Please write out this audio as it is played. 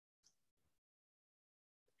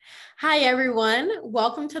Hi, everyone.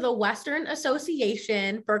 Welcome to the Western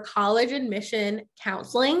Association for College Admission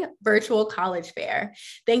Counseling Virtual College Fair.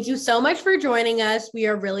 Thank you so much for joining us. We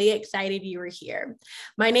are really excited you are here.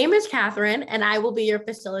 My name is Catherine, and I will be your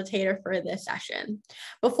facilitator for this session.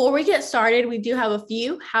 Before we get started, we do have a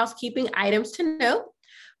few housekeeping items to note.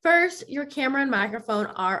 First, your camera and microphone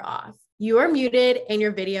are off. You are muted and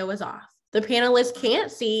your video is off. The panelists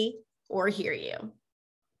can't see or hear you.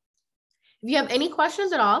 If you have any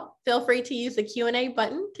questions at all, feel free to use the Q&A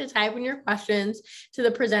button to type in your questions to the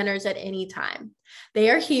presenters at any time. They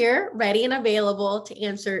are here, ready and available to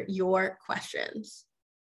answer your questions.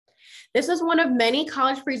 This is one of many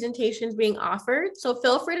college presentations being offered, so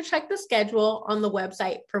feel free to check the schedule on the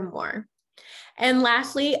website for more. And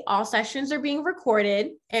lastly, all sessions are being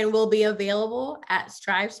recorded and will be available at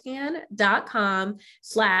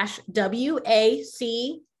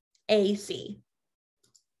strivescan.com/WACAC.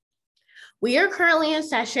 We are currently in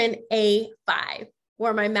session A5,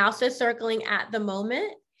 where my mouse is circling at the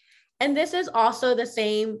moment. And this is also the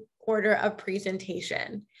same order of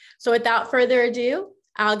presentation. So without further ado,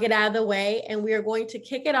 I'll get out of the way and we are going to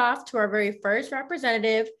kick it off to our very first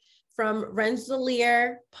representative from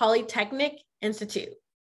Rensselaer Polytechnic Institute.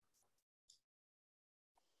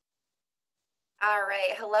 All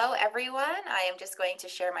right, hello everyone. I am just going to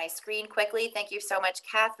share my screen quickly. Thank you so much,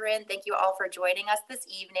 Catherine. Thank you all for joining us this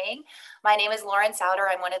evening. My name is Lauren Souter.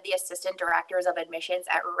 I'm one of the Assistant Directors of Admissions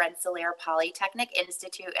at Rensselaer Polytechnic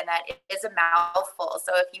Institute, and that is a mouthful.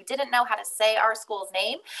 So if you didn't know how to say our school's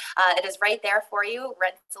name, it is right there for you,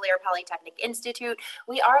 Rensselaer Polytechnic Institute.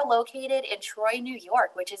 We are located in Troy, New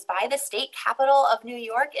York, which is by the state capital of New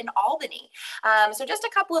York in Albany. So just a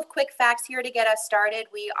couple of quick facts here to get us started.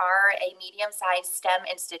 We are a medium-sized STEM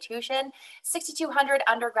institution. 6,200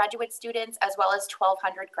 undergraduate students as well as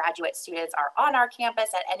 1,200 graduate students are on our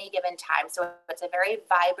campus at any given time. So it's a very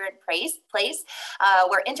vibrant place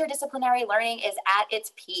where interdisciplinary learning is at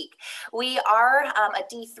its peak. We are a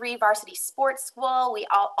D3 varsity sports school. We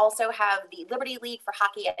also have the Liberty League for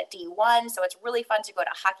hockey at D1. So it's really fun to go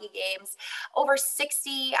to hockey games. Over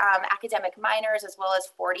 60 academic minors as well as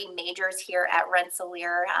 40 majors here at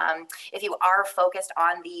Rensselaer. If you are focused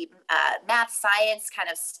on the math, science, kind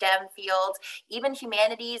of STEM fields, even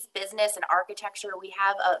humanities, business, and architecture, we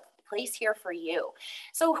have a place here for you.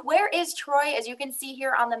 So where is Troy? As you can see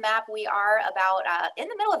here on the map, we are about in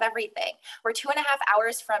the middle of everything. We're 2.5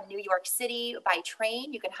 hours from New York City by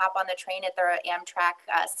train. You can hop on the train at the Amtrak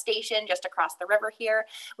station just across the river here.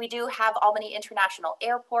 We do have Albany International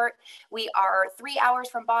Airport. We are 3 hours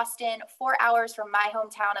from Boston, 4 hours from my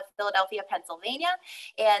hometown of Philadelphia, Pennsylvania,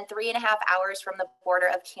 and 3.5 hours from the border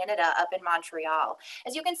of Canada up in Montreal.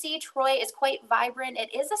 As you can see, Troy is quite vibrant.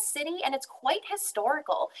 It is a city and it's quite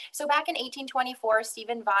historical. So back in 1824,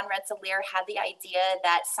 Stephen von Rensselaer had the idea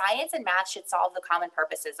that science and math should solve the common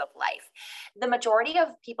purposes of life. The majority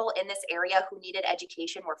of people in this area who needed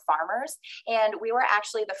education were farmers, and we were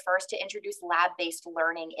actually the first to introduce lab-based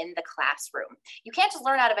learning in the classroom. You can't just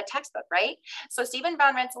learn out of a textbook, right? So Stephen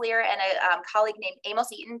von Rensselaer and a colleague named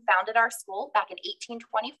Amos Eaton founded our school back in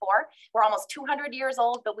 1824. We're almost 200 years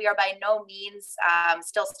old, but we are by no means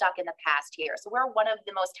still stuck in the past here. So we're one of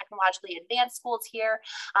the most technologically advanced schools here.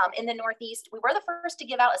 In the Northeast. We were the first to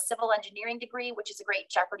give out a civil engineering degree, which is a great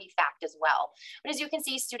Jeopardy fact as well. But as you can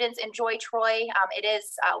see, students enjoy Troy.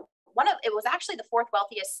 It was actually the fourth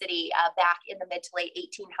wealthiest city back in the mid to late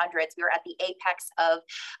 1800s. We were at the apex of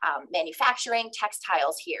manufacturing,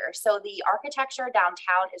 textiles here. So the architecture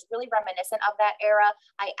downtown is really reminiscent of that era.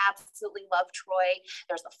 I absolutely love Troy.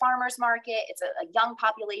 There's the farmers market. It's a young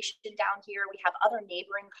population down here. We have other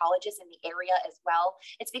neighboring colleges in the area as well.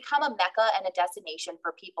 It's become a mecca and a destination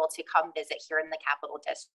for people to come visit here in the Capital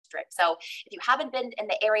District. So if you haven't been in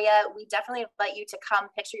the area, we definitely invite you to come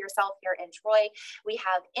picture yourself here in Troy. We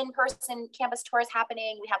have in-person campus tours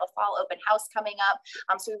happening. We have a fall open house coming up.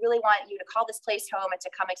 So we really want you to call this place home and to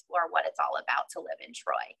come explore what it's all about to live in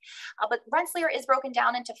Troy. But Rensselaer is broken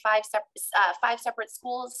down into five separate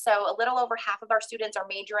schools. So a little over half of our students are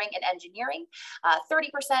majoring in engineering,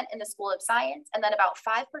 30% in the School of Science, and then about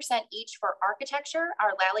 5% each for architecture,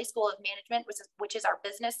 our Lally School of Management, which is our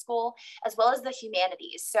business school, as well as the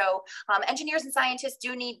humanities. So engineers and scientists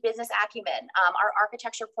do need business acumen. Our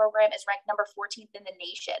architecture program is ranked number 14th in the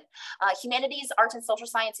nation. Humanities, arts, and social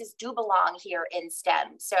sciences do belong here in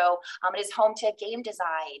STEM. So it is home to game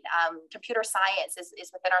design. Computer science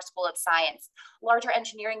is within our School of Science. Larger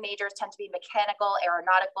engineering majors tend to be mechanical,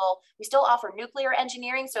 aeronautical. We still offer nuclear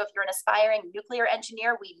engineering. So if you're an aspiring nuclear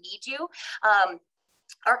engineer, we need you.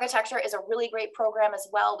 Architecture is a really great program as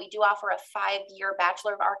well. We do offer a 5-year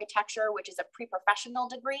Bachelor of Architecture, which is a pre-professional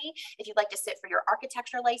degree if you'd like to sit for your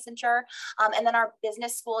architecture licensure. And then our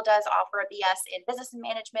business school does offer a BS in business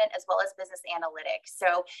management as well as business analytics.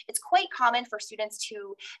 So it's quite common for students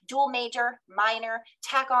to dual major, minor,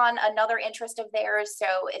 tack on another interest of theirs. So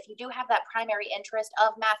if you do have that primary interest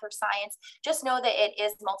of math or science, just know that it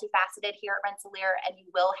is multifaceted here at Rensselaer, and you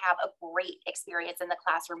will have a great experience in the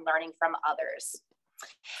classroom learning from others.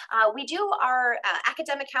 We do our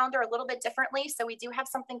academic calendar a little bit differently. So we do have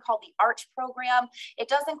something called the ARCH program. It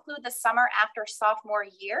does include the summer after sophomore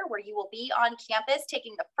year, where you will be on campus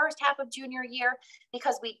taking the first half of junior year,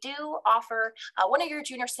 because we do offer one of your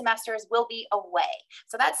junior semesters will be away.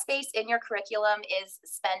 So that space in your curriculum is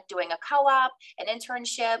spent doing a co-op, an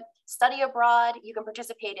internship, study abroad. You can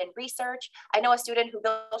participate in research. I know a student who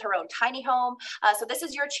built her own tiny home. So this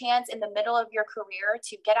is your chance in the middle of your career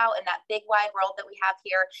to get out in that big wide world that we have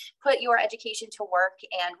here, put your education to work,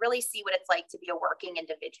 and really see what it's like to be a working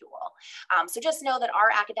individual. So just know that our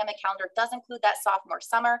academic calendar does include that sophomore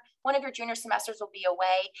summer. One of your junior semesters will be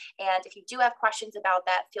away. And if you do have questions about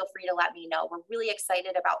that, feel free to let me know. We're really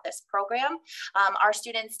excited about this program. Our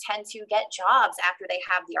students tend to get jobs after they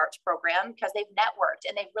have the ARCH program because they've networked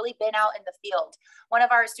and they've really been out in the field. One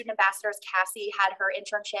of our student ambassadors, Cassie, had her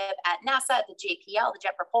internship at NASA at the JPL, the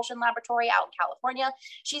Jet Propulsion Laboratory out in California.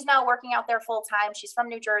 She's now working out there full time. She's from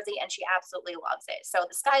New Jersey and she absolutely loves it. So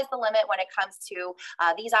the sky's the limit when it comes to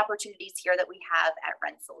these opportunities here that we have at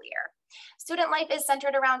Rensselaer. Student life is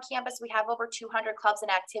centered around campus. We have over 200 clubs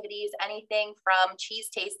and activities, anything from cheese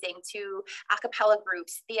tasting to a cappella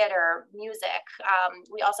groups, theater, music.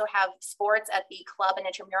 We also have sports at the club and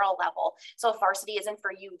intramural level. So if varsity isn't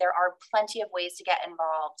for you, there are plenty of ways to get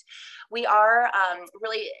involved. We are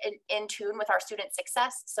really in tune with our student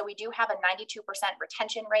success. So we do have a 92%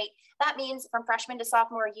 retention rate. That means from freshman to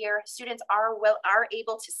sophomore year, students are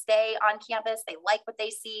able to stay on campus. They like what they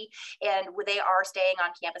see, and they are staying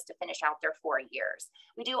on campus to finish out their 4 years.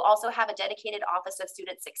 We do also have a dedicated Office of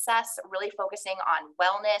Student Success, really focusing on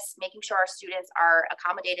wellness, making sure our students are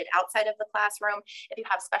accommodated outside of the classroom. If you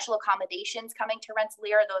have special accommodations coming to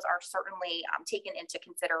Rensselaer, those are certainly taken into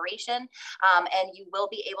consideration, and you will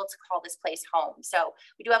be able to call this place home. So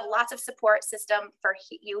we do have lots of support system for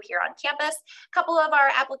you here on campus, a couple of our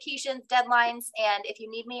applications, deadlines, and if you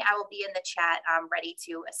need me, I will be in the chat ready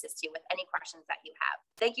to assist you with any questions that you have.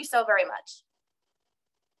 Thank you so very much.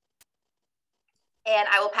 And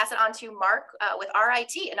I will pass it on to Mark with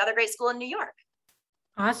RIT, another great school in New York.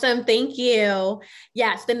 Awesome, thank you.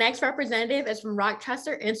 Yes, the next representative is from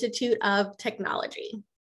Rochester Institute of Technology.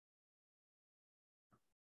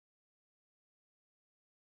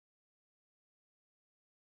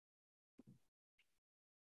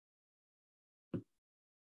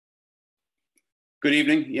 Good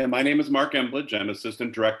evening. Yeah, my name is Mark Embledge. I'm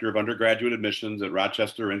Assistant Director of Undergraduate Admissions at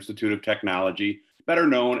Rochester Institute of Technology, better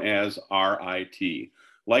known as RIT.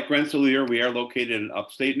 Like Rensselaer, we are located in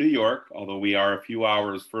upstate New York, although we are a few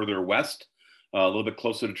hours further west, a little bit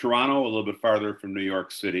closer to Toronto, a little bit farther from New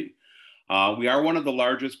York City. We are one of the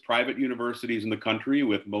largest private universities in the country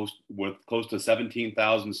with close to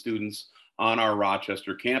 17,000 students on our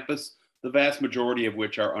Rochester campus, the vast majority of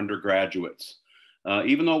which are undergraduates.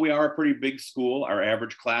 Even though we are a pretty big school, our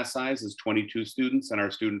average class size is 22 students and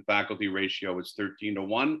our student faculty ratio is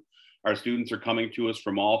 13:1. Our students are coming to us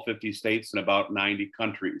from all 50 states and about 90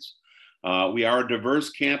 countries. We are a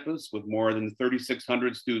diverse campus with more than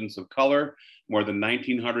 3,600 students of color, more than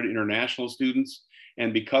 1,900 international students.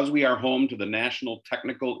 And because we are home to the National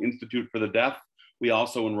Technical Institute for the Deaf, we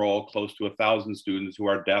also enroll close to 1,000 students who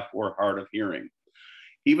are deaf or hard of hearing.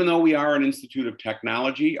 Even though we are an institute of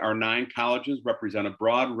technology, our 9 colleges represent a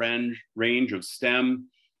broad range of STEM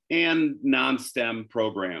and non-STEM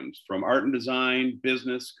programs, from art and design,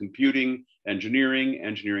 business, computing,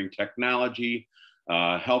 engineering technology,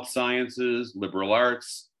 health sciences, liberal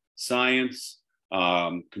arts, science,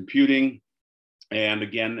 computing, and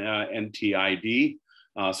again, NTID.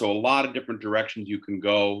 So a lot of different directions you can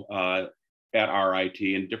go at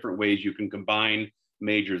RIT, and different ways you can combine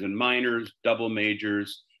majors and minors, double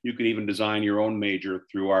majors. You can even design your own major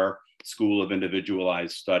through our School of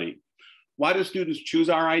Individualized Study. Why do students choose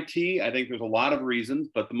RIT? I think there's a lot of reasons,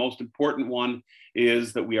 but the most important one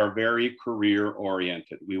is that we are very career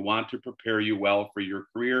oriented. We want to prepare you well for your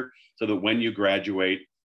career so that when you graduate,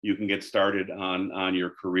 you can get started on your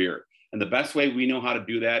career. And the best way we know how to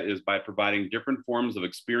do that is by providing different forms of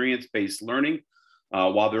experience-based learning.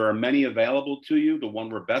 While there are many available to you, the one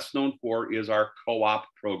we're best known for is our co-op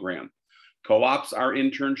program. Co-ops are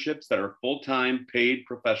internships that are full-time paid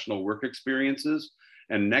professional work experiences.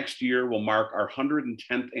 And next year will mark our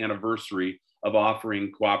 110th anniversary of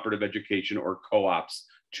offering cooperative education or co-ops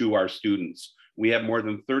to our students. We have more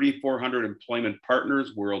than 3,400 employment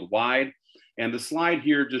partners worldwide. And the slide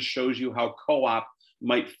here just shows you how co-op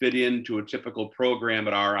might fit into a typical program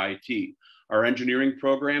at RIT. Our engineering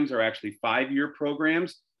programs are actually 5-year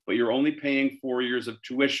programs, but you're only paying 4 years of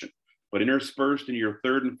tuition. But interspersed in your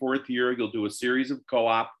 3rd and 4th year, you'll do a series of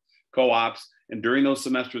co-ops. And during those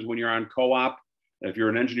semesters when you're on co-op, if you're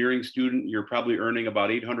an engineering student, you're probably earning about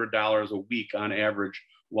 $800 a week on average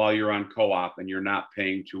while you're on co-op and you're not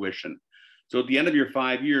paying tuition. So at the end of your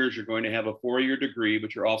 5 years, you're going to have a 4-year degree,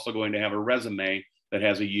 but you're also going to have a resume that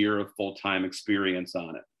has a year of full-time experience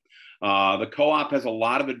on it. The co-op has a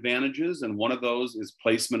lot of advantages, and one of those is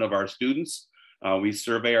placement of our students. We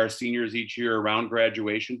survey our seniors each year around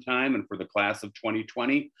graduation time, and for the class of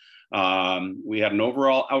 2020, we had an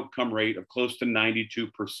overall outcome rate of close to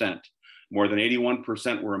 92%. More than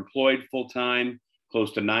 81% were employed full-time,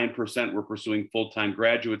 close to 9% were pursuing full-time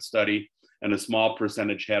graduate study, and a small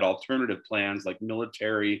percentage had alternative plans like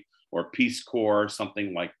military or Peace Corps,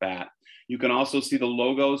 something like that. You can also see the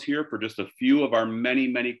logos here for just a few of our many,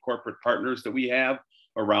 many corporate partners that we have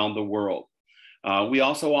around the world. We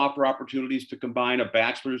also offer opportunities to combine a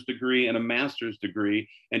bachelor's degree and a master's degree,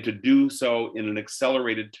 and to do so in an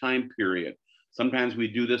accelerated time period. Sometimes we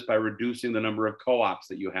do this by reducing the number of co-ops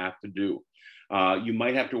that you have to do. You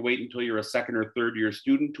might have to wait until you're a 2nd or 3rd year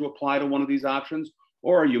student to apply to one of these options,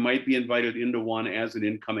 or you might be invited into one as an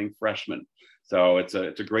incoming freshman. So it's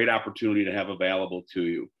a great opportunity to have available to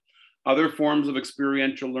you. Other forms of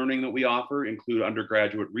experiential learning that we offer include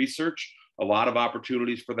undergraduate research, a lot of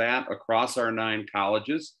opportunities for that across our 9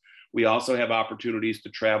 colleges. We also have opportunities to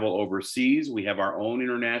travel overseas. We have our own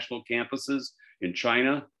international campuses in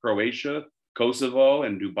China, Croatia, Kosovo,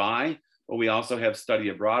 and Dubai, but we also have study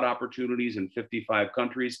abroad opportunities in 55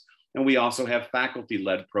 countries, and we also have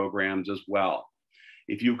faculty-led programs as well.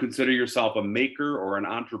 If you consider yourself a maker or an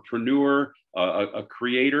entrepreneur, a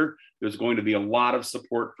creator, there's going to be a lot of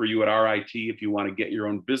support for you at RIT if you want to get your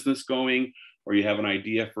own business going, or you have an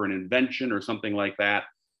idea for an invention or something like that.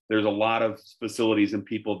 There's a lot of facilities and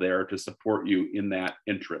people there to support you in that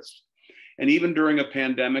interest. And even during a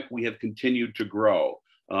pandemic, we have continued to grow.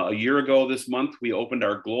 A year ago this month, we opened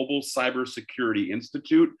our Global Cybersecurity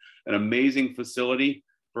Institute, an amazing facility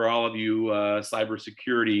for all of you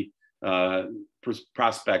cybersecurity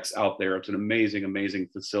prospects out there. It's an amazing, amazing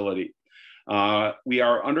facility. We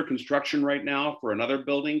are under construction right now for another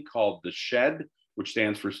building called The Shed, which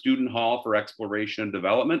stands for Student Hall for Exploration and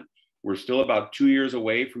Development. We're still about 2 years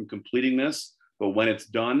away from completing this, but when it's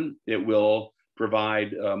done, it will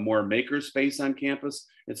provide more maker space on campus.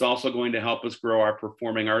 It's also going to help us grow our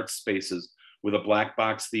performing arts spaces with a black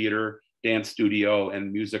box theater, dance studio,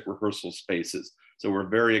 and music rehearsal spaces. So we're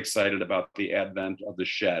very excited about the advent of The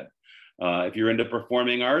Shed. If you're into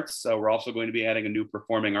performing arts, we're also going to be adding a new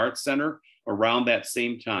performing arts center around that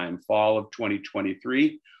same time, fall of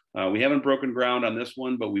 2023. We haven't broken ground on this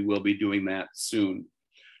one, but we will be doing that soon.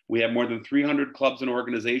 We have more than 300 clubs and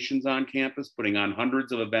organizations on campus, putting on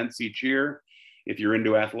hundreds of events each year. If you're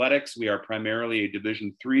into athletics, we are primarily a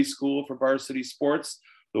Division III school for varsity sports.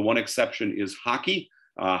 The one exception is hockey.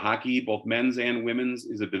 Hockey, both men's and women's,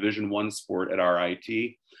 is a Division I sport at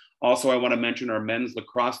RIT. Also, I want to mention our men's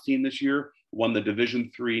lacrosse team this year won the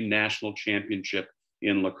Division III national championship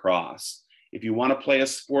in lacrosse. If you want to play a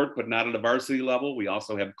sport, but not at a varsity level, we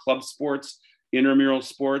also have club sports, intramural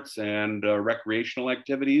sports, and recreational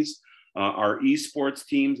activities. Our esports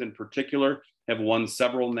teams in particular have won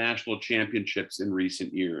several national championships in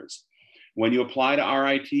recent years. When you apply to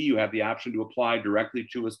RIT, you have the option to apply directly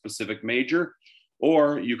to a specific major,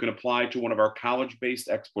 or you can apply to one of our college-based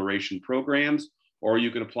exploration programs, or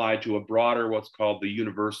you can apply to a broader, what's called the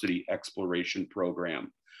University Exploration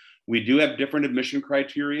Program. We do have different admission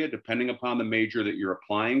criteria depending upon the major that you're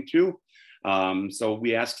applying to. So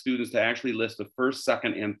we ask students to actually list the first,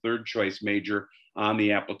 second, and third choice major on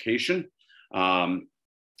the application.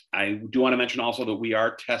 I do want to mention also that we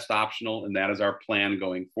are test optional, and that is our plan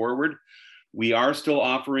going forward. We are still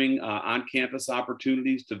offering on-campus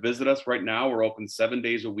opportunities to visit us. Right now, we're open 7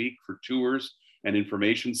 days a week for tours and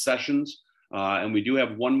information sessions. And we do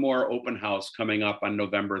have one more open house coming up on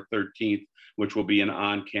November 13th, which will be an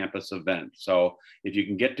on-campus event. So if you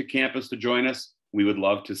can get to campus to join us, we would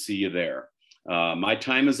love to see you there. My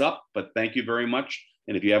time is up, but thank you very much.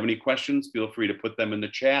 And if you have any questions, feel free to put them in the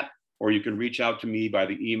chat, or you can reach out to me by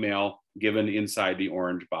the email given inside the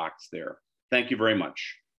orange box there. Thank you very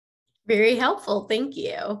much. Very helpful. Thank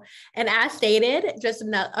you. And as stated, just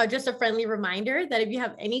a friendly reminder that if you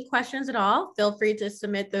have any questions at all, feel free to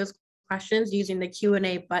submit those questions using the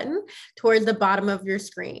Q&A button towards the bottom of your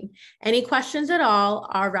screen. Any questions at all,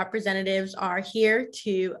 our representatives are here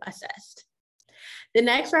to assist. The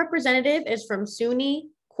next representative is from SUNY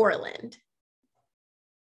Cortland.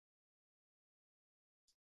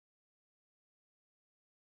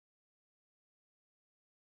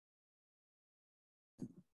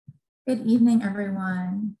 Good evening,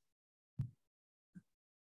 everyone.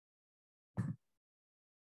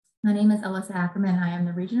 My name is Alyssa Ackerman. I am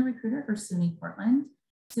the regional recruiter for SUNY Cortland.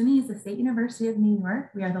 SUNY is the State University of New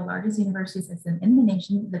York. We are the largest university system in the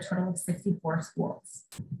nation with a total of 64 schools.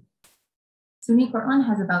 SUNY Cortland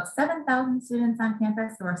has about 7,000 students on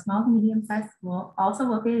campus, so we're a small to medium-sized school, also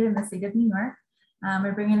located in the state of New York.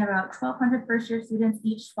 We're bringing about 1,200 first-year students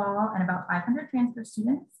each fall and about 500 transfer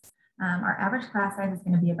students. Our average class size is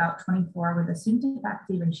going to be about 24 with a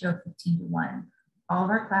student-to-faculty ratio of 15:1. All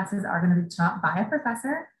of our classes are going to be taught by a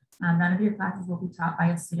professor. None of your classes will be taught by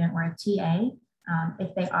a student or a TA.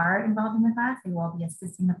 If they are involved in the class, they will be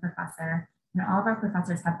assisting the professor. And all of our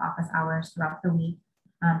professors have office hours throughout the week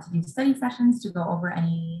to do study sessions, to go over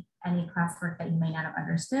any classwork that you may not have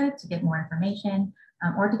understood, to get more information,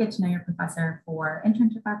 or to get to know your professor for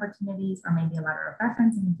internship opportunities or maybe a letter of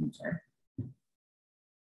reference in the future.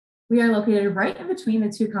 We are located right in between the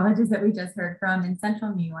two colleges that we just heard from in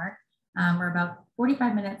central New York. We're about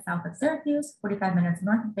 45 minutes south of Syracuse, 45 minutes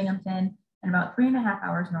north of Binghamton, and about 3.5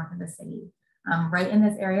 hours north of the city. Right in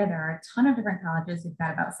this area, there are a ton of different colleges. We've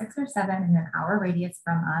got about 6 or 7 in an hour radius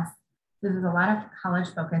from us. There's a lot of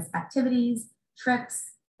college-focused activities,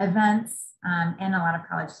 trips, events, and a lot of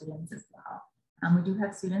college students as well. We do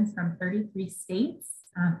have students from 33 states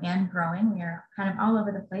and growing. We are kind of all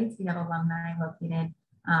over the place. We have alumni located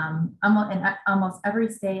in almost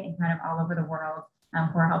every state and kind of all over the world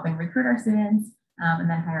who are helping recruit our students and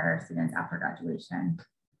then hire our students after graduation.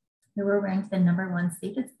 So we're ranked the #1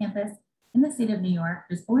 safest campus in the state of New York,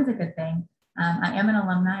 which is always a good thing. I am an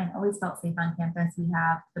alumni and always felt safe on campus. We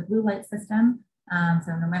have the blue light system.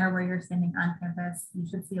 So no matter where you're standing on campus, you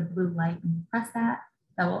should see a blue light. When you press that,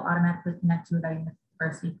 that will automatically connect you with our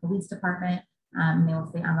university police department. And they will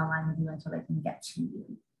stay on the line with you until they can get to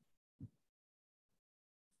you.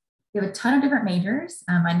 We have a ton of different majors.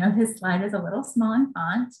 I know this slide is a little small in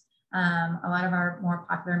font. A lot of our more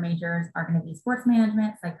popular majors are going to be sports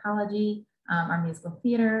management, psychology, our musical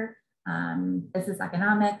theater, business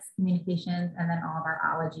economics, communications, and then all of our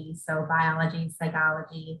ologies. So biology,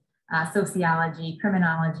 psychology, sociology,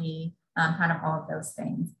 criminology, kind of all of those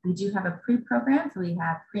things. We do have a pre-program. So we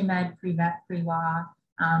have pre-med, pre-vet, pre-law,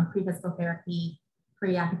 pre-physical therapy,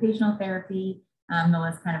 pre-occupational therapy. The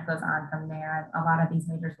list kind of goes on from there. A lot of these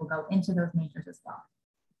majors will go into those majors as well.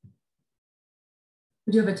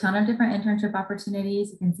 We do have a ton of different internship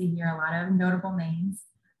opportunities. You can see here a lot of notable names.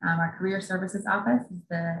 Our career services office is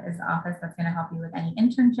the office that's going to help you with any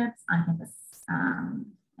internships on campus,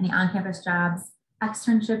 any on-campus jobs,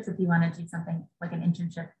 externships. If you want to do something like an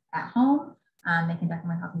internship at home, they can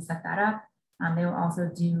definitely help you set that up. They will also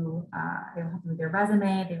do, they will help you with your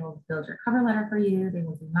resume. They will build your cover letter for you. They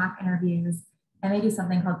will do mock interviews. And they do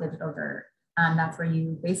something called digital dirt. That's where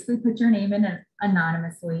you basically put your name in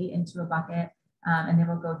anonymously into a bucket, and they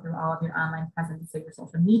will go through all of your online presence, so your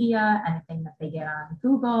social media, anything that they get on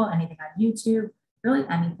Google, anything on YouTube, really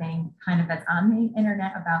anything kind of that's on the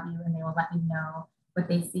internet about you, and they will let you know what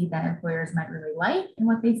they see that employers might really like and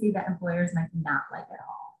what they see that employers might not like at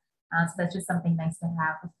all. So that's just something nice to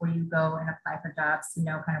have before you go and apply for jobs, to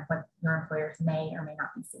know kind of what your employers may or may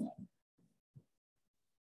not be seeing.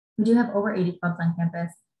 We do have over 80 clubs on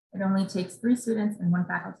campus. It only takes 3 students and 1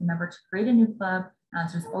 faculty member to create a new club.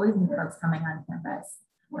 So there's always new clubs coming on campus.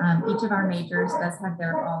 Each of our majors does have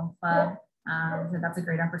their own club. So that's a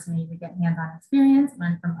great opportunity to get hands-on experience,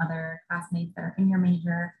 learn from other classmates that are in your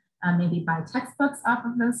major, maybe buy textbooks off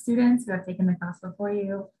of those students who have taken the class before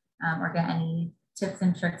you, or get any tips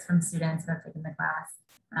and tricks from students who have taken the class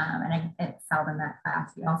and excelled in that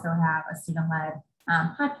class. We also have a student-led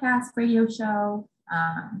podcast, radio show,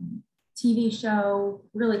 TV show,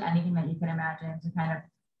 really anything that you can imagine to kind of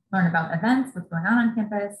learn about events, what's going on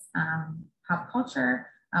campus, pop culture.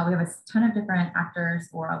 We have a ton of different actors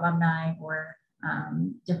or alumni or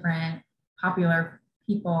different popular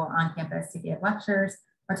people on campus to give lectures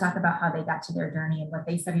or talk about how they got to their journey and what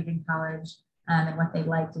they studied in college and what they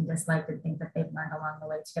liked and disliked and things that they've learned along the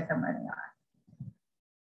way to get them where they are.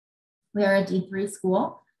 We are a D3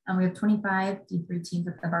 school. We have 25 D3 teams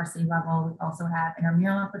at the varsity level. We also have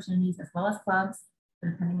intramural opportunities as well as clubs. So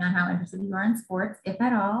depending on how interested you are in sports, if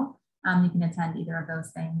at all, you can attend either of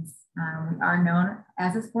those things. We are known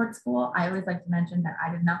as a sports school. I always like to mention that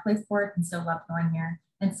I did not play sports and still loved going here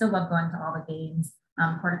and still love going to all the games.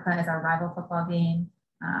 Cortica is our rival football game.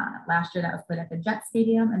 Last year that was played at the Jet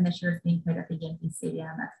Stadium, and this year it's being played at the Yankee Stadium.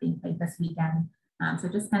 That's being played this weekend. So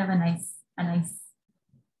just kind of a nice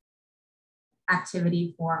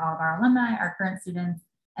activity for all of our alumni, our current students,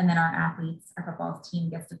 and then our athletes. Our football team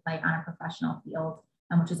gets to play on a professional field,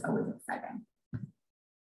 which is always exciting.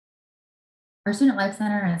 Our Student Life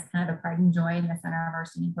Center is kind of the pride and joy in the center of our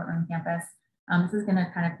SUNY Cortland campus. This is going to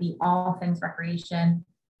kind of be all things recreation.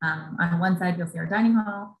 On one side, you'll see our dining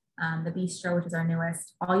hall, the bistro, which is our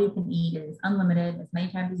newest. All you can eat is unlimited. As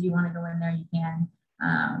many times as you want to go in there, you can.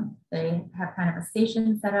 They have kind of a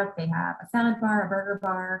station set up. They have a salad bar, a burger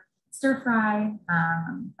bar, stir fry,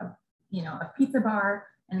 a pizza bar,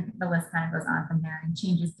 and the list kind of goes on from there and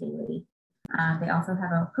changes daily. They also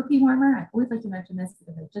have a cookie warmer. I always like to mention this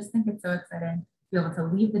because I just think it's so exciting to be able to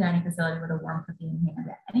leave the dining facility with a warm cookie in hand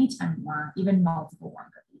at any time you want, even multiple warm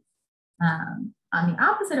cookies. On the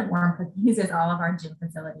opposite of warm cookies is all of our gym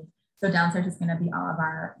facility. So downstairs is going to be all of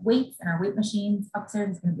our weights and our weight machines.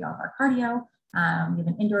 Upstairs is going to be all of our cardio. We have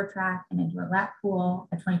an indoor track, an indoor lap pool,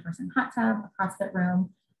 a 20-person hot tub, a CrossFit room,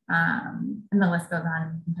 and the list goes on,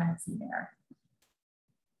 and you can kind of see there.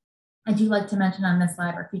 I do like to mention on this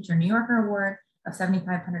slide our Future New Yorker Award of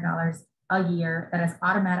 $7,500 a year that is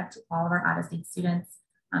automatic to all of our out-of-state students.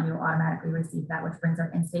 You will automatically receive that, which brings our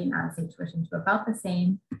in-state and out-of-state tuition to about the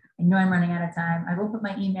same. I know I'm running out of time. I will put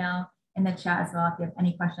my email in the chat as well. If you have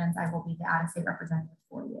any questions, I will be the out-of-state representative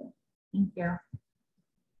for you. Thank you.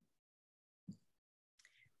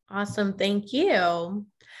 Awesome, thank you.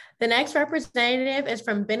 The next representative is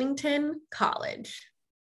from Bennington College.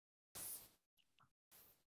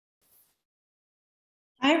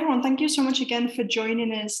 Hi everyone, thank you so much again for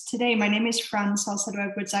joining us today. My name is Fran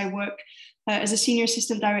Salcedo-Edwards. I work as a Senior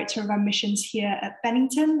Assistant Director of Admissions here at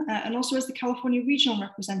Bennington and also as the California Regional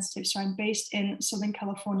Representative. So I'm based in Southern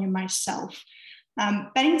California myself.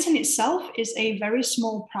 Bennington itself is a very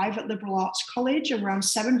small private liberal arts college, around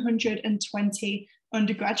 720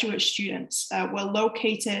 undergraduate students. We're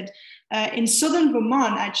located in Southern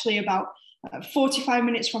Vermont, actually about 45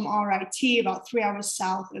 minutes from RIT, about 3 hours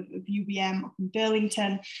south of UVM up in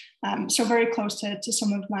Burlington. So very close to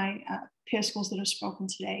some of my peer schools that have spoken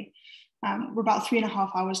today. We're about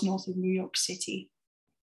 3.5 hours north of New York City.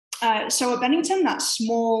 So at Bennington, that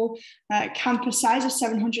small campus size of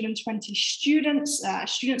 720 students.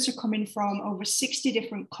 Students are coming from over 60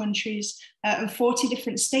 different countries and 40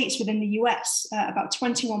 different states within the US. About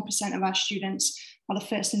 21% of our students are the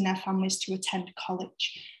first in their families to attend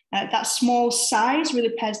college. That small size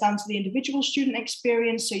really pairs down to the individual student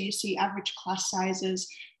experience. So you see average class sizes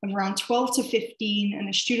of around 12 to 15 and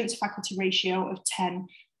a student to faculty ratio of 10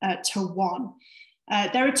 to 1.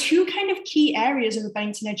 There are two kind of key areas of a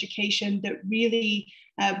Bennington education that really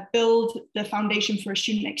build the foundation for a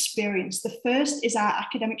student experience. The first is our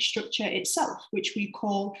academic structure itself, which we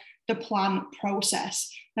call the plan process.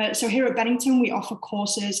 So here at Bennington, we offer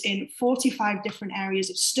courses in 45 different areas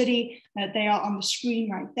of study. They are on the screen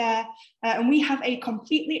right there. And we have a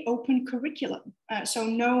completely open curriculum. So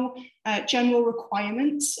no general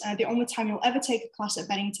requirements. The only time you'll ever take a class at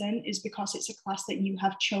Bennington is because it's a class that you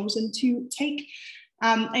have chosen to take.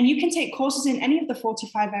 And you can take courses in any of the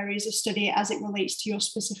 45 areas of study as it relates to your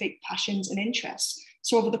specific passions and interests.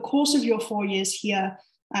 So over the course of your 4 years here,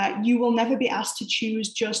 you will never be asked to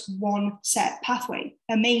choose just one set pathway,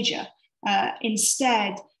 a major.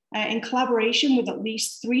 Instead, in collaboration with at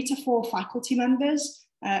least 3 to 4 faculty members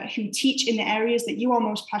who teach in the areas that you are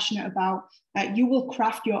most passionate about, you will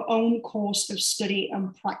craft your own course of study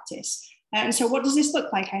and practice. And so what does this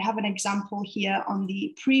look like? I have an example here on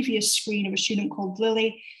the previous screen of a student called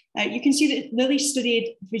Lily. You can see that Lily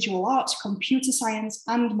studied visual arts, computer science,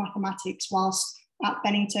 and mathematics whilst at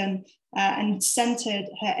Bennington and centered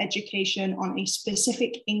her education on a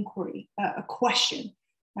specific inquiry, a question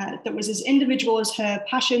that was as individual as her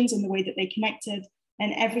passions and the way that they connected.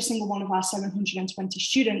 And every single one of our 720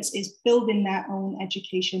 students is building their own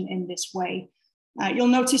education in this way. You'll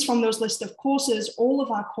notice from those list of courses, all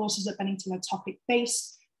of our courses at Bennington are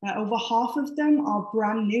topic-based. Over half of them are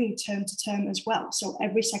brand new term to term as well. So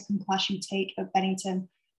every second class you take at Bennington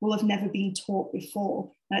will have never been taught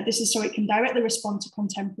before. This is so it can directly respond to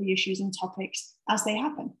contemporary issues and topics as they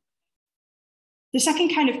happen. The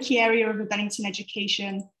second kind of key area of a Bennington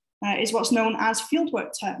education is what's known as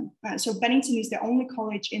fieldwork term. So Bennington is the only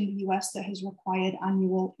college in the US that has required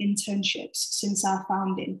annual internships since our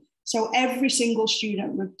founding. So every single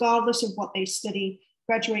student, regardless of what they study,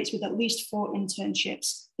 graduates with at least 4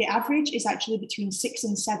 internships. The average is actually between 6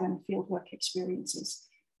 and 7 fieldwork experiences.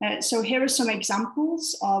 So here are some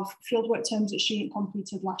examples of fieldwork terms that student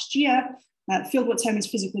completed last year. Fieldwork term is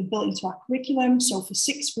physically built into our curriculum. So for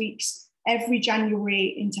 6 weeks, every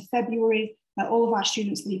January into February, all of our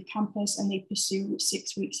students leave campus and they pursue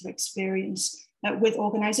 6 weeks of experience with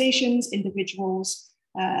organizations, individuals,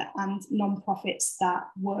 and nonprofits that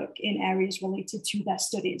work in areas related to their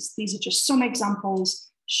studies. These are just some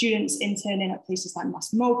examples. Students interning at places like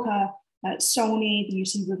MoCA, Sony, the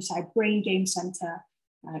UC Riverside Brain Game Center,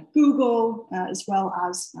 Google, as well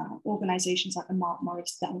as organizations like the Mark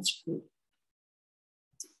Morris Dance Group.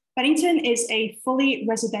 Bennington is a fully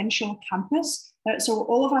residential campus. So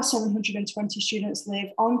all of our 720 students live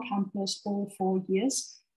on campus all 4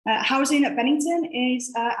 years. Housing at Bennington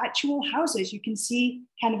is actual houses. You can see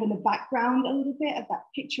kind of in the background a little bit of that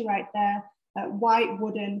picture right there, white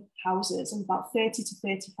wooden houses and about 30 to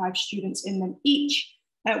 35 students in them each.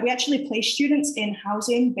 We actually place students in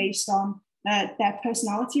housing based on their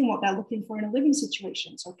personality and what they're looking for in a living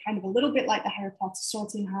situation. So kind of a little bit like the Harry Potter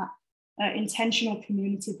sorting hat, intentional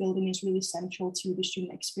community building is really central to the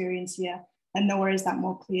student experience here. And nowhere is that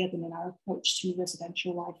more clear than in our approach to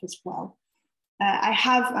residential life as well. I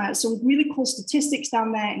have some really cool statistics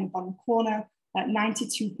down there in the bottom corner.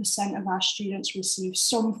 92% of our students receive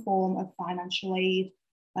some form of financial aid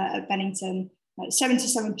at Bennington.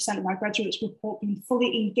 77% of our graduates report being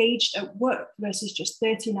fully engaged at work versus just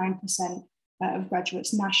 39% of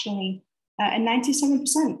graduates nationally. And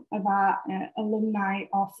 97% of our alumni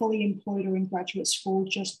are fully employed or in graduate school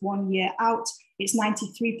just 1 year out. It's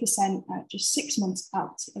 93% just 6 months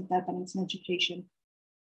out of their Bennington education.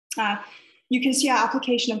 You can see our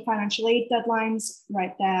application and financial aid deadlines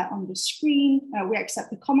right there on the screen. We accept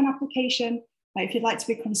the common application. If you'd like to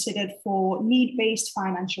be considered for need-based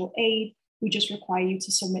financial aid, we just require you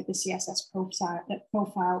to submit the CSS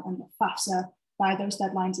profile and the FAFSA by those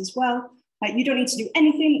deadlines as well. You don't need to do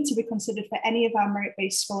anything to be considered for any of our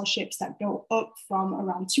merit-based scholarships that go up from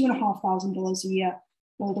around $2,500 a year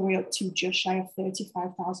all the way up to just shy of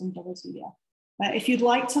 $35,000 a year. If you'd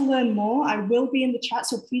like to learn more, I will be in the chat,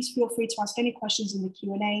 so please feel free to ask any questions in the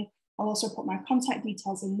Q&A. I'll also put my contact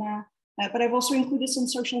details in there, but I've also included some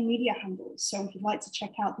social media handles. So if you'd like to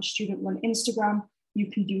check out the student-run Instagram, you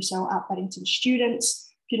can do so at Bennington Students.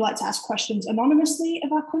 If you'd like to ask questions anonymously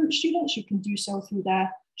of our current students, you can do so through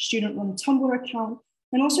their student-run Tumblr account.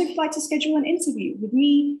 And also if you'd like to schedule an interview with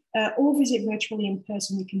me or visit virtually in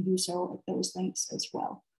person, you can do so at those links as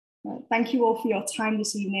well. Thank you all for your time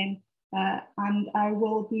this evening. And I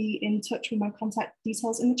will be in touch with my contact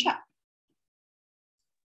details in the chat.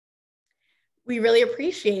 We really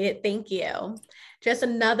appreciate it. Thank you. Just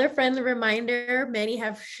another friendly reminder, many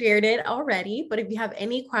have shared it already, but if you have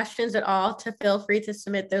any questions at all, feel free to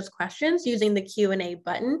submit those questions using the Q&A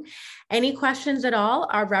button. Any questions at all,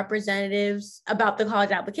 our representatives about the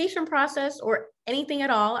college application process or anything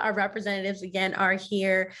at all, our representatives again are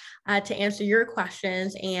here to answer your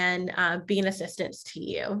questions and be an assistance to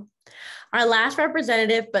you. Our last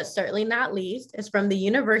representative, but certainly not least, is from the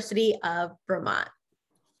University of Vermont.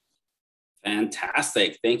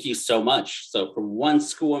 Fantastic. Thank you so much. So from one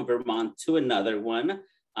school in Vermont to another one,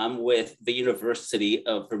 I'm with the University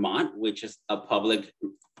of Vermont, which is a public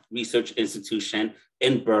research institution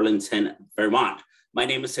in Burlington, Vermont. My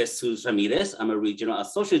name is Jesus Ramirez. I'm a regional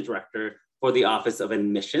associate director for the Office of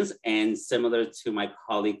Admissions, and similar to my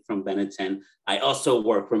colleague from Bennington, I also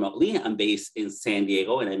work remotely. I'm based in San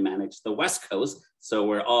Diego and I manage the West Coast, so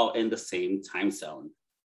we're all in the same time zone.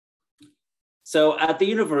 So at the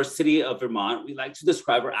University of Vermont, we like to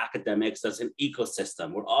describe our academics as an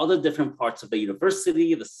ecosystem where all the different parts of the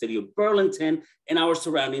university, the city of Burlington, and our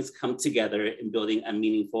surroundings come together in building a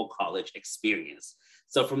meaningful college experience.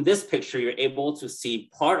 So from this picture, you're able to see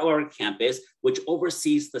part of our campus, which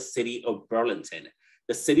oversees the city of Burlington.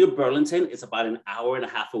 The city of Burlington is about an hour and a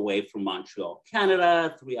half away from Montreal,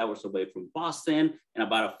 Canada, 3 hours away from Boston, and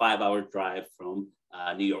about a 5-hour drive from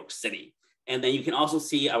New York City. And then you can also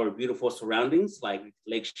see our beautiful surroundings like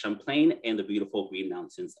Lake Champlain and the beautiful Green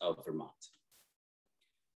Mountains of Vermont.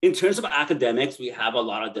 In terms of academics, we have a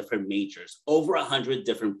lot of different majors, over 100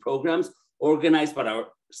 different programs organized by our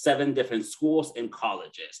 7 different schools and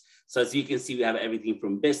colleges. So as you can see, we have everything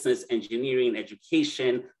from business, engineering,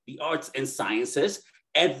 education, the arts and sciences.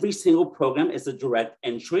 Every single program is a direct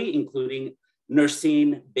entry, including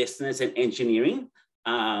nursing, business, and engineering.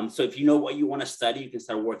 So if you know what you want to study, you can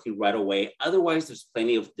start working right away. Otherwise, there's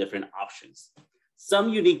plenty of different options. Some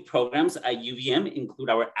unique programs at UVM include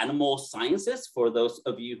our animal sciences. For those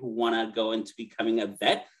of you who want to go into becoming a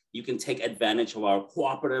vet, you can take advantage of our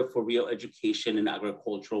Cooperative for Real Education and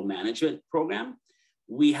Agricultural Management program.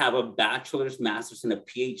 We have a bachelor's, master's, and a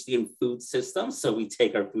PhD in food systems, so we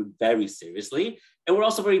take our food very seriously. And we're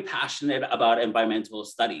also very passionate about environmental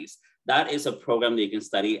studies. That is a program that you can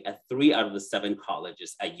study at 3 out of the 7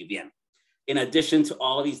 colleges at UVM. In addition to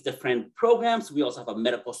all these different programs, we also have a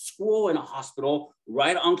medical school and a hospital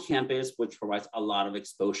right on campus, which provides a lot of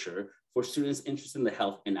exposure for students interested in the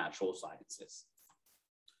health and natural sciences.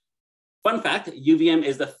 Fun fact, UVM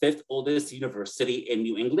is the 5th oldest university in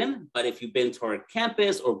New England, but if you've been to our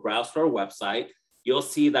campus or browsed our website, you'll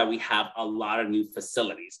see that we have a lot of new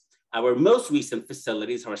facilities. Our most recent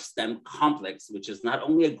facilities are STEM complex, which is not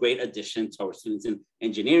only a great addition to our students in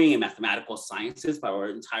engineering and mathematical sciences, but our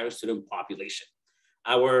entire student population.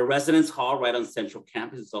 Our residence hall right on Central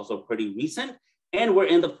Campus is also pretty recent, and we're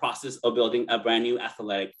in the process of building a brand new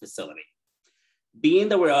athletic facility. Being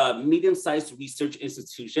that we're a medium-sized research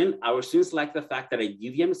institution, our students like the fact that at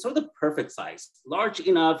UVM is sort of the perfect size, large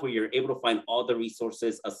enough where you're able to find all the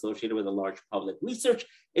resources associated with a large public research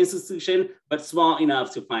institution, but small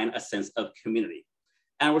enough to find a sense of community.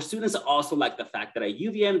 Our students also like the fact that at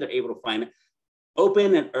UVM, they're able to find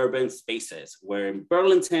open and urban spaces. We're in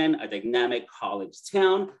Burlington, a dynamic college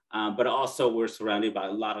town, but also we're surrounded by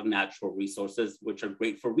a lot of natural resources, which are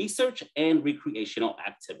great for research and recreational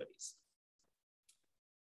activities.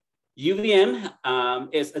 UVM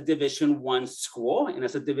is a Division I school, and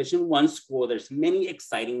as a Division I school, there's many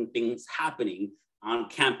exciting things happening on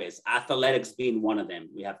campus, athletics being one of them.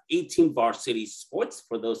 We have 18 varsity sports,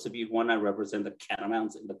 for those of you who want to represent the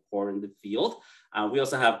Catamounts in the court and the field. We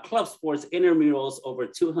also have club sports, intramurals, over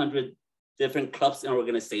 200 different clubs and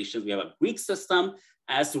organizations. We have a Greek system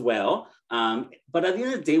as well. But at the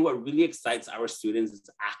end of the day, what really excites our students is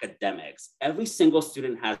academics. Every single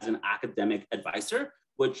student has an academic advisor,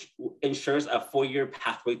 which ensures a 4-year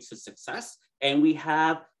pathway to success. And we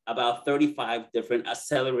have about 35 different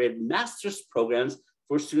accelerated master's programs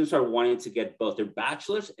for students who are wanting to get both their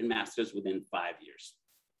bachelor's and master's within 5 years.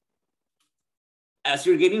 As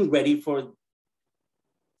you're getting ready for,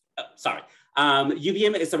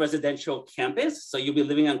 UVM is a residential campus, so you'll be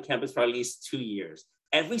living on campus for at least 2 years.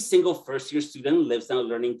 Every single first-year student lives in a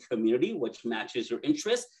learning community, which matches your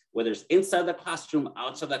interests, whether it's inside the classroom,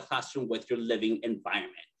 outside the classroom, with your living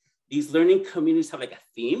environment. These learning communities have like a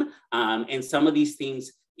theme, and some of these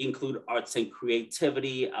themes include arts and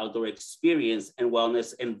creativity, outdoor experience, and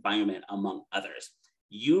wellness environment, among others.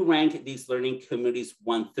 You rank these learning communities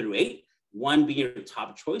 1 through 8, 1 being your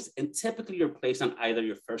top choice, and typically you're placed on either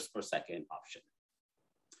your first or second option.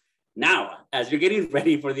 Now, as you're getting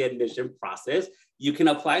ready for the admission process, you can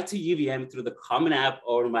apply to UVM through the Common App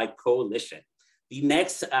or my coalition. The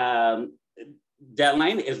next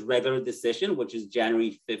deadline is regular decision, which is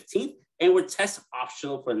January 15th, and we're test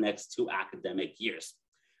optional for the next 2 academic years.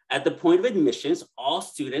 At the point of admissions, all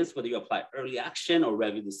students, whether you apply early action or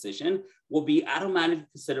regular decision, will be automatically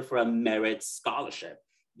considered for a merit scholarship.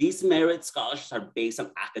 These merit scholarships are based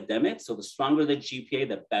on academics, so the stronger the GPA,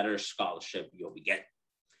 the better scholarship you'll be getting.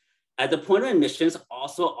 At the point of admissions,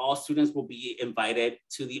 also all students will be invited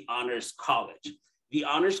to the Honors College. The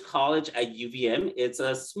Honors College at UVM, it's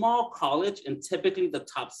a small college, and typically the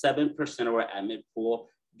top 7% of our admit pool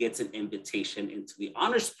gets an invitation into the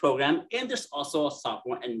honors program, and there's also a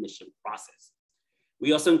sophomore admission process.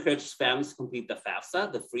 We also encourage families to complete the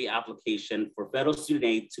FAFSA, the free application for federal student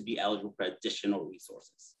aid, to be eligible for additional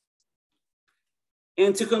resources.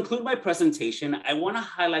 And to conclude my presentation, I want to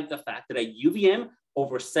highlight the fact that at UVM,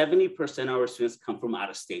 over 70% of our students come from out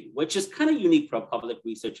of state, which is kind of unique for a public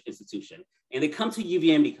research institution. And they come to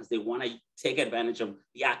UVM because they want to take advantage of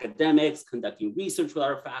the academics, conducting research with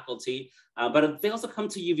our faculty, but they also come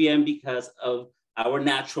to UVM because of our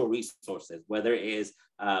natural resources, whether it is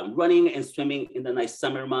running and swimming in the nice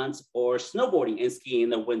summer months or snowboarding and skiing in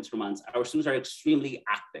the winter months. Our students are extremely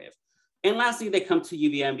active. And lastly, they come to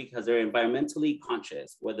UVM because they're environmentally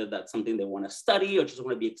conscious, whether that's something they want to study or just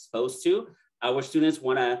want to be exposed to. Our students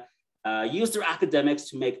want to use their academics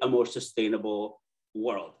to make a more sustainable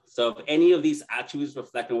world. So if any of these attributes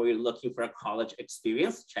reflect on where you're looking for a college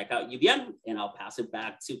experience, check out UVM, and I'll pass it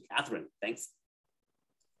back to Catherine. Thanks.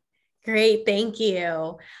 Great, thank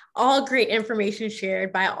you. All great information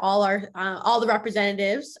shared by all the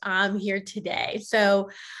representatives here today. So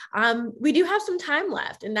we do have some time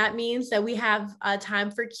left, and that means that we have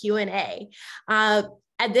time for Q&A.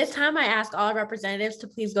 At this time, I ask all representatives to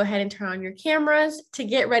please go ahead and turn on your cameras to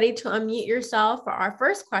get ready to unmute yourself for our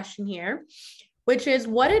first question here, which is,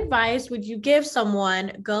 what advice would you give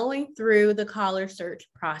someone going through the college search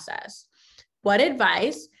process? What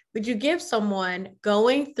advice would you give someone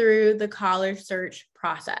going through the college search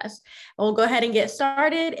process? And we'll go ahead and get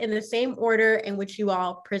started in the same order in which you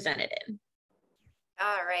all presented in.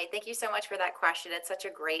 All right, thank you so much for that question. It's such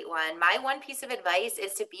a great one. My one piece of advice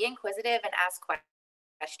is to be inquisitive and ask questions.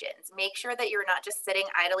 questions. Make sure that you're not just sitting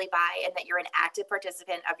idly by and that you're an active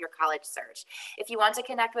participant of your college search. If you want to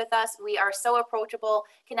connect with us, we are so approachable.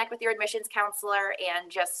 Connect with your admissions counselor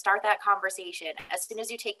and just start that conversation. As soon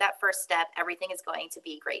as you take that first step, everything is going to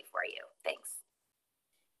be great for you. Thanks.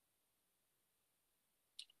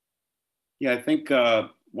 Yeah, I think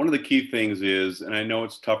one of the key things is, and I know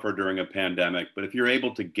it's tougher during a pandemic, but if you're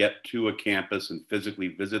able to get to a campus and physically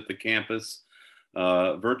visit the campus,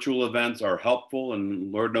 virtual events are helpful,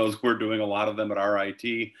 and Lord knows we're doing a lot of them at RIT,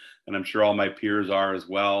 and I'm sure all my peers are as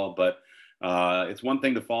well. But it's one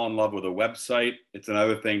thing to fall in love with a website. It's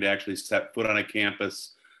another thing to actually set foot on a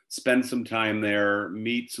campus, spend some time there,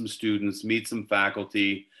 meet some students, meet some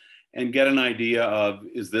faculty, and get an idea of,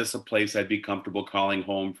 is this a place I'd be comfortable calling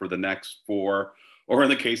home for the next 4, or in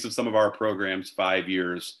the case of some of our programs, 5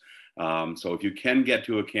 years. So if you can get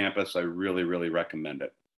to a campus, I really, really recommend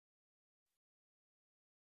it.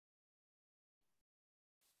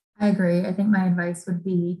 I agree. I think my advice would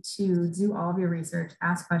be to do all of your research,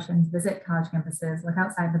 ask questions, visit college campuses, look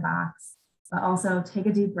outside the box, but also take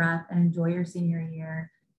a deep breath and enjoy your senior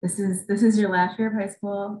year. This is your last year of high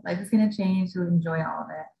school. Life is going to change, so enjoy all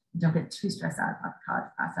of it. Don't get too stressed out about the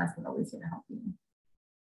college process. We're always here to help you.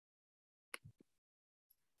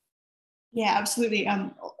 Yeah, absolutely.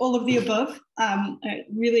 All of the above.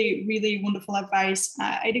 Really, really wonderful advice.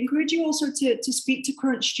 I'd encourage you also to speak to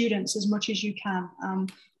current students as much as you can.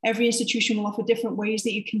 Every institution will offer different ways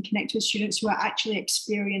that you can connect with students who are actually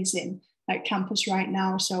experiencing at campus right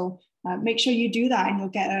now. So make sure you do that, and you'll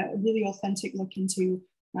get a really authentic look into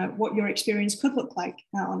what your experience could look like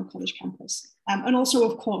on a college campus. And also,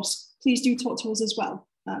 of course, please do talk to us as well.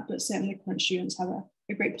 But certainly current students have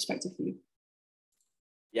a great perspective for you.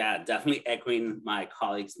 Yeah, definitely echoing my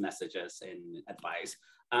colleagues' messages and advice.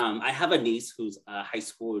 I have a niece who's a high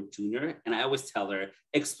school junior, and I always tell her,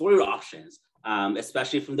 explore your options,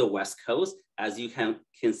 especially from the West Coast. As you can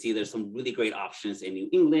see, there's some really great options in New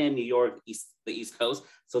England, New York, the East Coast.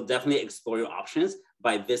 So definitely explore your options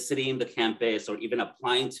by visiting the campus or even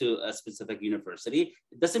applying to a specific university.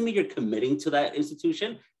 It doesn't mean you're committing to that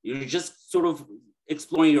institution. You're just sort of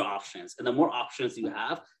exploring your options. And the more options you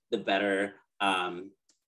have, the better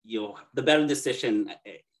the better decision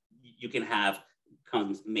you can have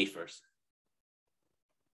comes May 1st.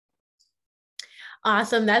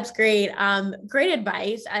 Awesome. That's great. Great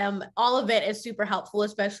advice. All of it is super helpful,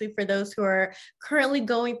 especially for those who are currently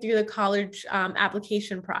going through the college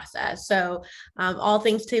application process. So all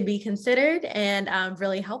things to be considered and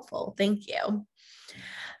really helpful. Thank you.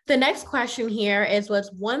 The next question here is,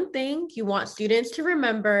 what's one thing you want students to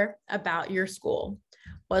remember about your school?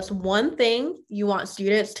 What's one thing you want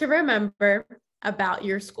students to remember about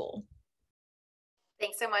your school?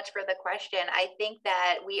 Thanks so much for the question. I think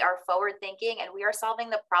that we are forward thinking and we are solving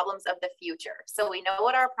the problems of the future. So we know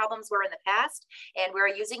what our problems were in the past, and we're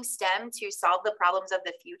using STEM to solve the problems of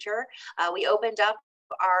the future. We opened up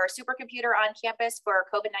our supercomputer on campus for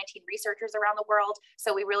COVID-19 researchers around the world.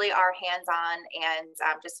 So we really are hands-on and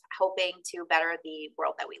just hoping to better the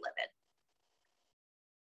world that we live in.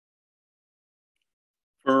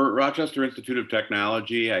 For Rochester Institute of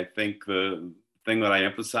Technology, I think the thing that I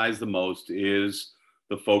emphasize the most is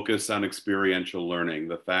the focus on experiential learning,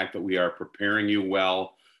 the fact that we are preparing you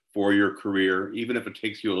well for your career, even if it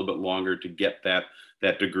takes you a little bit longer to get that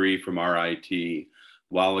degree from RIT.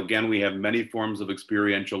 While again, we have many forms of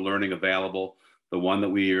experiential learning available, the one that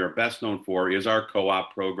we are best known for is our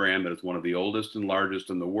co-op program that is one of the oldest and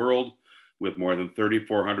largest in the world, with more than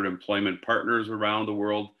 3,400 employment partners around the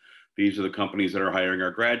world. These are the companies that are hiring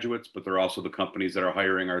our graduates, but they're also the companies that are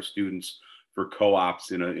hiring our students for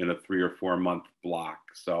co-ops in a 3 or 4 month block.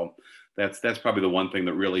 So that's probably the one thing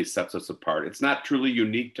that really sets us apart. It's not truly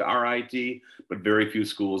unique to RIT, but very few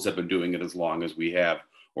schools have been doing it as long as we have,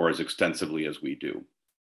 or as extensively as we do.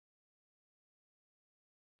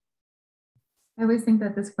 I always think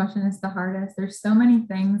that this question is the hardest. There's so many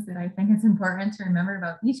things that I think it's important to remember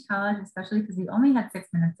about each college, especially because we only had 6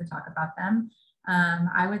 minutes to talk about them.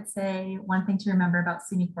 I would say one thing to remember about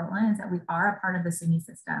SUNY Cortland is that we are a part of the SUNY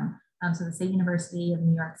system. So the State University of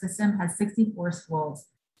New York system has 64 schools.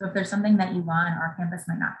 So if there's something that you want, our campus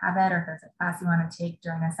might not have it, or if there's a class you want to take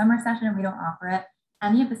during a summer session and we don't offer it,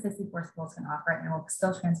 any of the 64 schools can offer it and it will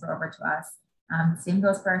still transfer over to us. Same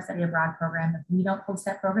goes for our study abroad program. If we don't host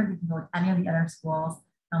that program, you can go with any of the other schools.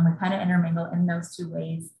 We kind of intermingle in those 2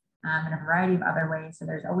 ways and a variety of other ways. So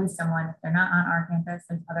there's always someone, if they're not on our campus,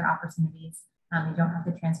 there's other opportunities. You don't have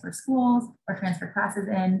to transfer schools or transfer classes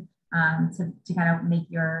in to kind of make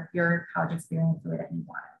your college experience the way that you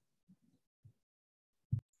want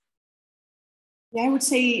it. Yeah, I would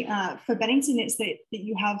say for Bennington, it's that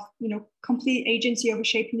you have, complete agency over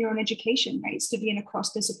shaping your own education, right? Studying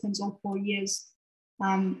across disciplines all 4 years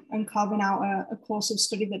and carving out a course of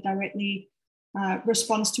study that directly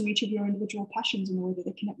responds to each of your individual passions in the way that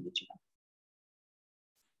they connect with each other.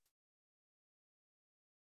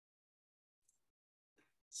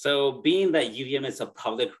 So being that UVM is a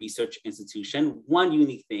public research institution, one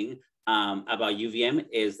unique thing about UVM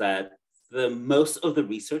is that most of the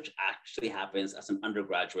research actually happens as an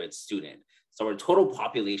undergraduate student. So our total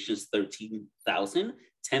population is 13,000,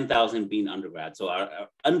 10,000 being undergrad. So our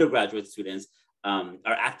undergraduate students are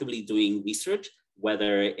actively doing research,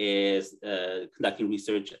 whether it is conducting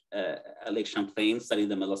research at Lake Champlain, studying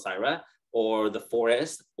the Melosira, or the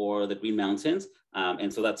forest, or the Green Mountains.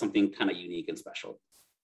 And so that's something kind of unique and special.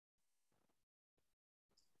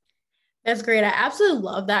 That's great. I absolutely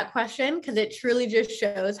love that question because it truly just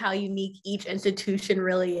shows how unique each institution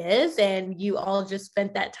really is. And you all just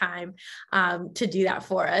spent that time to do that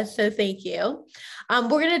for us. So thank you. We're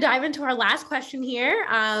going to dive into our last question here.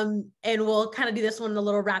 And we'll kind of do this one a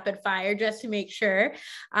little rapid fire just to make sure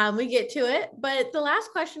we get to it. But the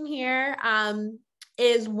last question here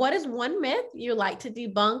is, what is one myth you like to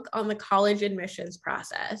debunk on the college admissions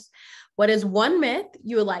process? What is one myth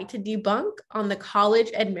you would like to debunk on the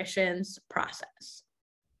college admissions process?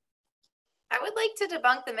 I would like to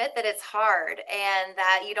debunk the myth that it's hard and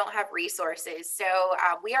that you don't have resources. So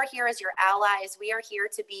we are here as your allies. We are here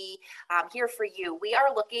to be here for you. We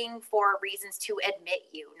are looking for reasons to admit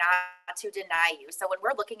you, not to deny you. So when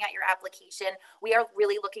we're looking at your application, we are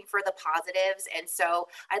really looking for the positives. And so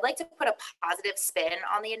I'd like to put a positive spin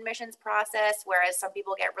on the admissions process, whereas some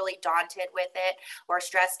people get really daunted with it or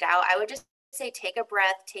stressed out. I would just say, take a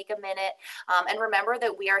breath, take a minute, and remember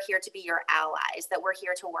that we are here to be your allies, that we're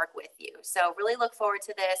here to work with you. So really look forward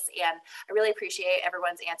to this. And I really appreciate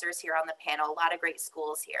everyone's answers here on the panel. A lot of great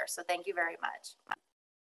schools here. So thank you very much.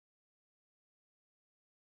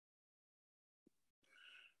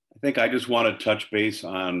 I think I just want to touch base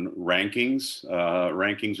on rankings.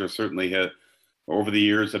 Rankings are certainly, over the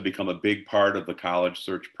years, have become a big part of the college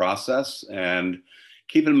search process. And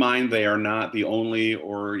keep in mind, they are not the only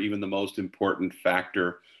or even the most important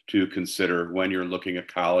factor to consider when you're looking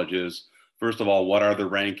at colleges. First of all, what are the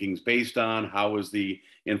rankings based on? How is the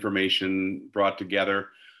information brought together?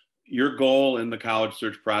 Your goal in the college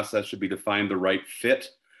search process should be to find the right fit,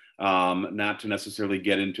 not to necessarily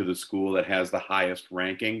get into the school that has the highest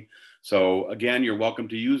ranking. So again, you're welcome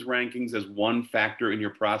to use rankings as one factor in your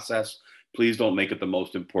process. Please don't make it the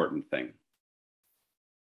most important thing.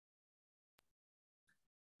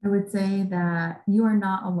 I would say that you are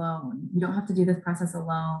not alone. You don't have to do this process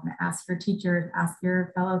alone. Ask your teachers, ask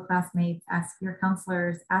your fellow classmates, ask your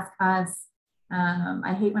counselors, ask us.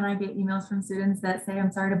 I hate when I get emails from students that say,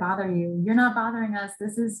 I'm sorry to bother you. You're not bothering us.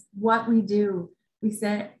 This is what we do. We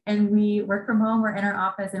sit and we work from home. We're in our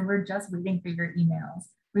office and we're just waiting for your emails.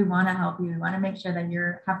 We want to help you. We want to make sure that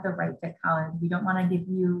you have the right fit college. We don't want to give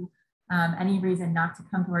you any reason not to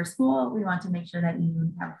come to our school. We want to make sure that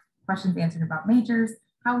you have questions answered about majors,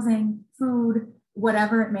 housing, food,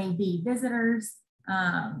 whatever it may be, visitors.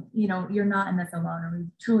 You're not in this alone, and we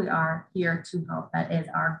truly are here to help. That is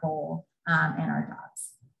our goal and our jobs.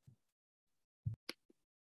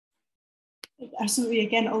 Absolutely.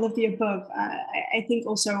 Again, all of the above. I think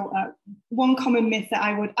also one common myth that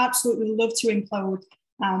I would absolutely love to implode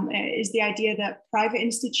is the idea that private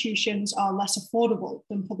institutions are less affordable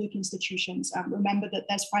than public institutions. Remember that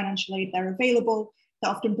there's financial aid there available that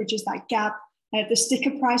often bridges that gap. The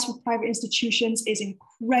sticker price for private institutions is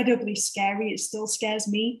incredibly scary. It still scares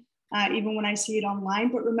me, even when I see it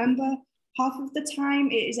online. But remember, half of the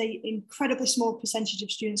time, it is an incredibly small percentage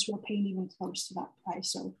of students who are paying even close to that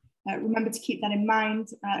price. So remember to keep that in mind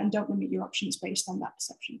and don't limit your options based on that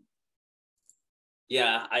perception.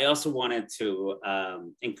 Yeah, I also wanted to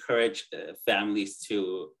encourage families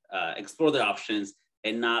to explore their options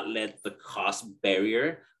and not let the cost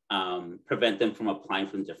barrier prevent them from applying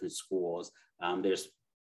from different schools. There's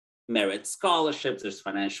merit scholarships, there's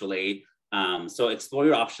financial aid. So explore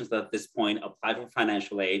your options at this point, apply for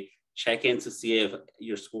financial aid, check in to see if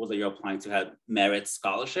your schools that you're applying to have merit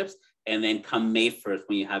scholarships, and then come May 1st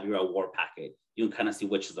when you have your award packet, you can kind of see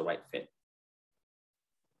which is the right fit.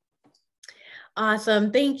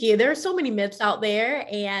 Awesome. Thank you. There are so many myths out there,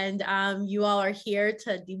 and you all are here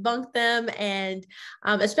to debunk them. And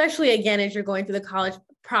especially, again, as you're going through the college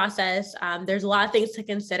process, there's a lot of things to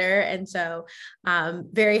consider. And so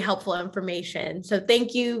very helpful information. So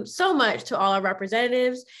thank you so much to all our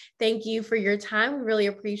representatives. Thank you for your time. We really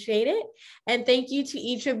appreciate it. And thank you to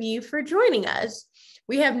each of you for joining us.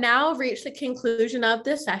 We have now reached the conclusion of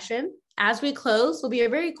this session. As we close, will be a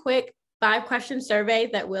very quick 5-question survey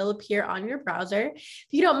that will appear on your browser. If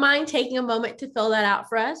you don't mind taking a moment to fill that out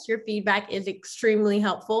for us, your feedback is extremely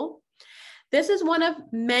helpful. This is one of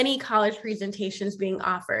many college presentations being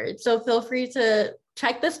offered, so feel free to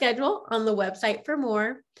check the schedule on the website for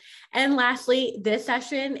more. And lastly, this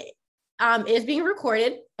session is being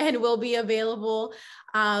recorded and will be available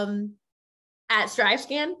at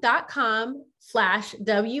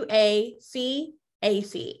strivescan.com/WACAC.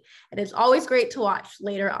 And it's always great to watch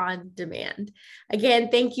later on demand. Again,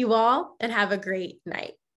 thank you all and have a great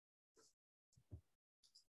night.